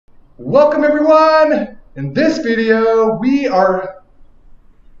Welcome everyone! In this video,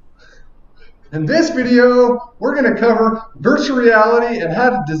 we're going to cover virtual reality and how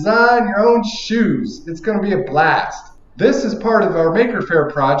to design your own shoes. It's going to be a blast. This is part of our Maker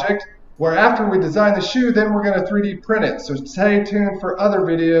Faire project, where after we design the shoe, then we're going to 3D print it. So stay tuned for other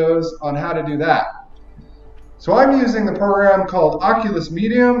videos on how to do that. So I'm using the program called Oculus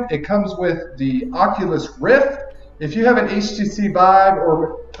Medium. It comes with the Oculus Rift. If you have an HTC Vive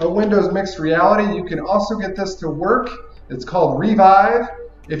or a Windows Mixed Reality, you can also get this to work. It's called Revive.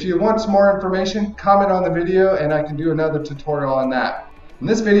 If you want some more information, comment on the video and I can do another tutorial on that. In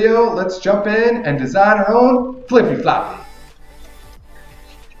this video, let's jump in and design our own Flippy Floppy.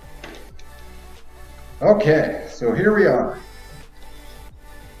 Okay, so here we are.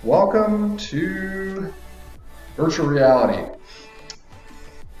 Welcome to virtual reality.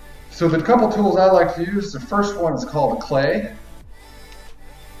 So the couple tools I like to use, the first one is called a clay.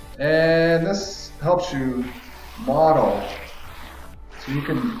 And this helps you model. So you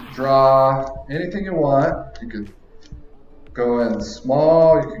can draw anything you want. You could go in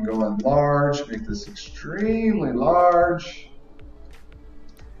small, you can go in large, make this extremely large.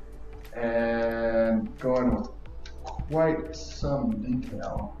 And go in with quite some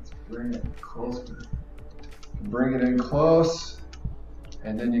detail. Let's bring it closer. Bring it in close.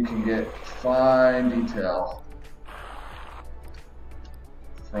 And then you can get fine detail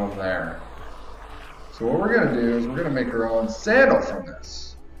from there. So what we're going to do is we're going to make our own sandal from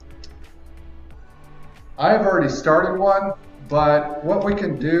this. I've already started one, but what we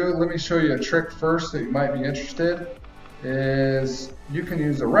can do, let me show you a trick first that you might be interested, is you can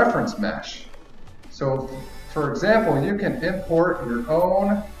use a reference mesh. So for example, you can import your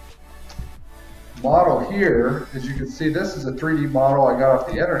own model here. As you can see, this is a 3D model I got off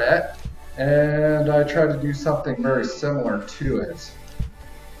the internet, and I tried to do something very similar to it.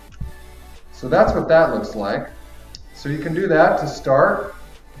 So that's what that looks like. So you can do that to start.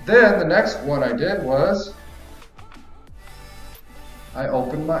 Then the next one I did was I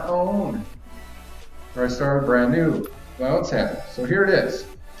opened my own, or I started brand new, my own sandal. So here it is.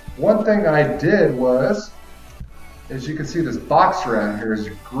 One thing I did was, as you can see, this box around here is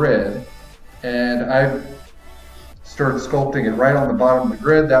your grid. And I started sculpting it right on the bottom of the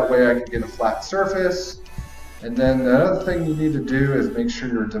grid. That way I can get a flat surface. And then the other thing you need to do is make sure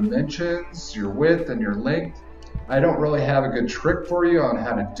your dimensions, your width and your length. I don't really have a good trick for you on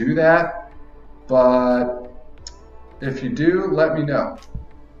how to do that, but if you do, let me know.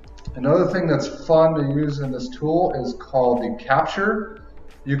 Another thing that's fun to use in this tool is called the capture.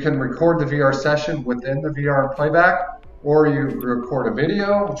 You can record the VR session within the VR and playback, or you record a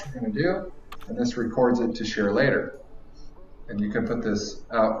video, which we're going to do. And this records it to share later. And you can put this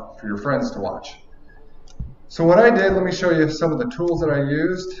out for your friends to watch. So what I did, let me show you some of the tools that I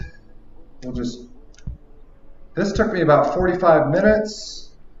used. This took me about 45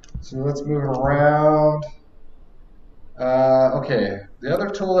 minutes. So let's move it around. Okay, the other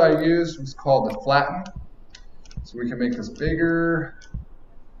tool I used was called the flatten. So we can make this bigger.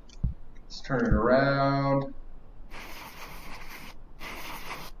 Let's turn it around.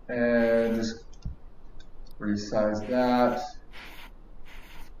 And just resize that.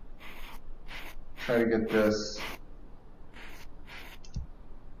 Try to get this.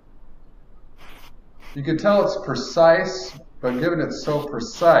 You can tell it's precise, but given it's so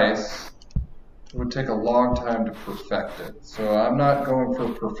precise, it would take a long time to perfect it. So I'm not going for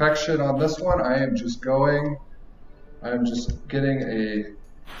perfection on this one. I am just getting a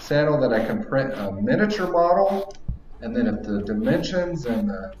sandal that I can print a miniature model. And then if the dimensions and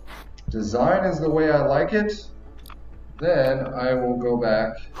the design is the way I like it, then I will go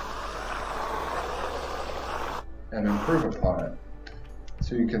back and improve upon it.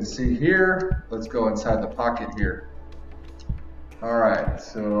 So you can see here, let's go inside the pocket here. All right,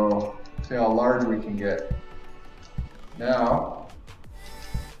 so see how large we can get. Now,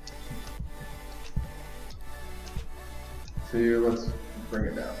 see, let's bring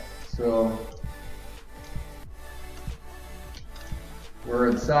it down. So we're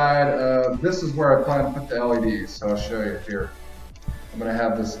inside of, this is where I plan to put the LEDs, so I'll show you here. I'm going to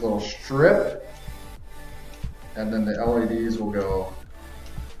have this little strip, and then the LEDs will go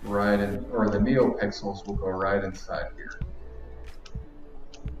right in, or the NeoPixels will go right inside here.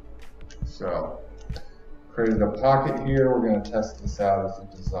 So, created a pocket here, we're going to test this out as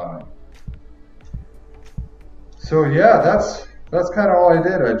a design. So yeah, that's kind of all I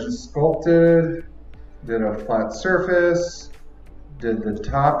did. I just sculpted, did a flat surface, did the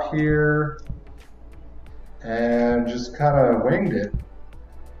top here, and just kind of winged it.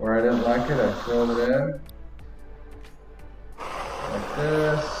 Where I didn't like it, I filled it in like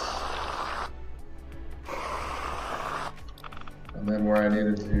this. And then where I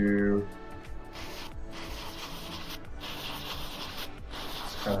needed to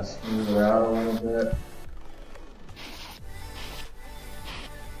just kind of smooth it out a little bit.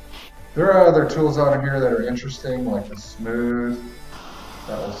 There are other tools on here that are interesting, like the smooth.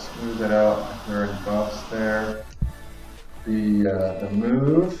 That will smooth it out if there are any bumps there. The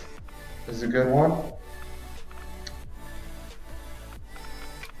move is a good one.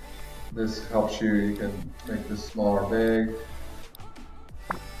 This helps you can make this small or big.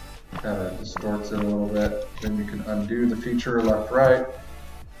 Kind of distorts it a little bit. Then you can undo the feature left, right.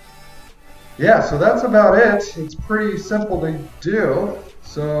 Yeah, so that's about it. It's pretty simple to do.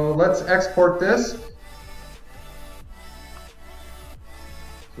 So let's export this.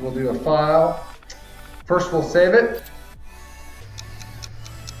 So we'll do a file. First we'll save it.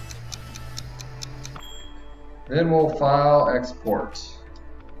 Then we'll file export.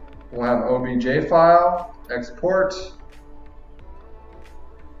 We'll have OBJ file, export.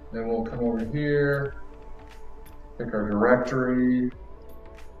 Then we'll come over here, pick our directory.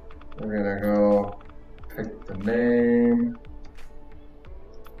 We're gonna go pick the name.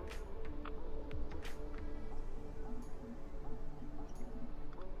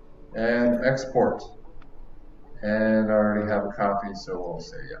 And export. And I already have a copy, so we'll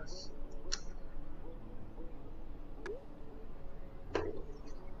say yes.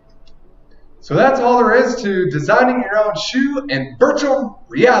 So that's all there is to designing your own shoe in virtual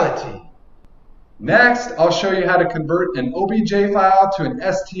reality. Next, I'll show you how to convert an OBJ file to an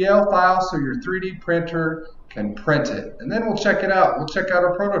STL file so your 3D printer can print it. And then we'll check it out. We'll check out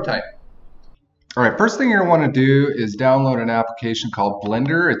our prototype. All right, first thing you're going to want to do is download an application called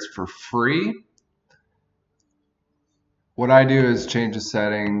Blender. It's for free. What I do is change the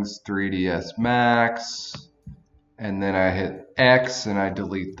settings, 3ds Max, and then I hit X and I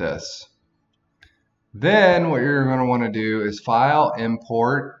delete this. Then what you're going to want to do is File,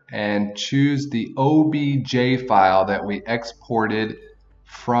 Import, and choose the OBJ file that we exported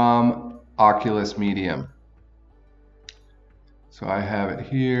from Oculus Medium. So I have it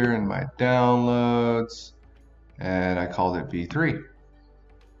here in my downloads, and I called it V3.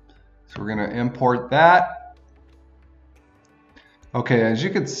 So we're going to import that. Okay, as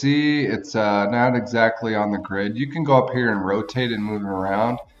you can see, it's not exactly on the grid. You can go up here and rotate and move it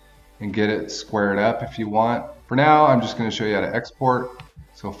around and get it squared up if you want. For now, I'm just going to show you how to export.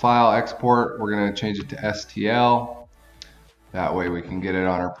 So File, Export, we're going to change it to STL. That way we can get it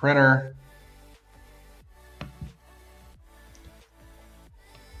on our printer.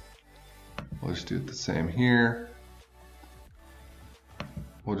 We'll just do it the same here.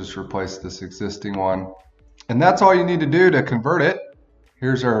 We'll just replace this existing one. And that's all you need to do to convert it.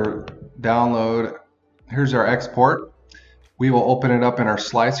 Here's our download. Here's our export. We will open it up in our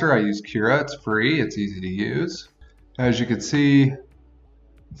slicer. I use Cura. It's free. It's easy to use. As you can see,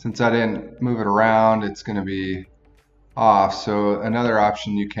 since I didn't move it around, it's going to be off. So another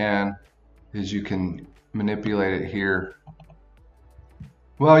option you can is you can manipulate it here.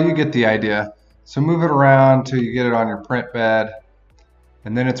 Well, you get the idea. So move it around till you get it on your print bed,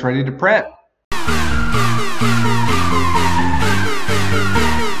 and then it's ready to print.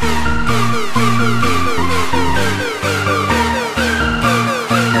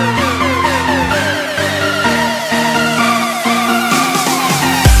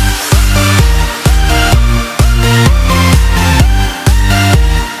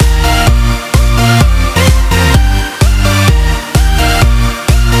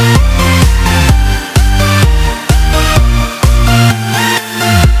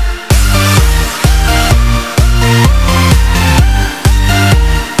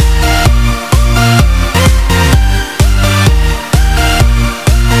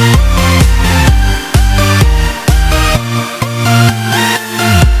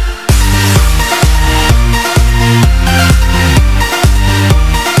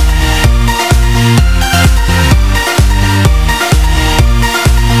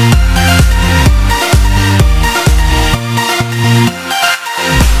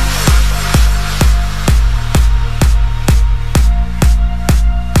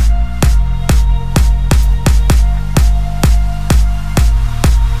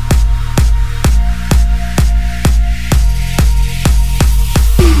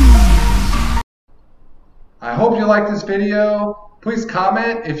 I hope you liked this video. Please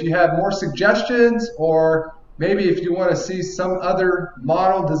comment if you have more suggestions, or maybe if you want to see some other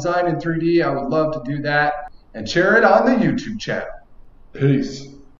model design in 3D, I would love to do that. And share it on the YouTube channel. Peace.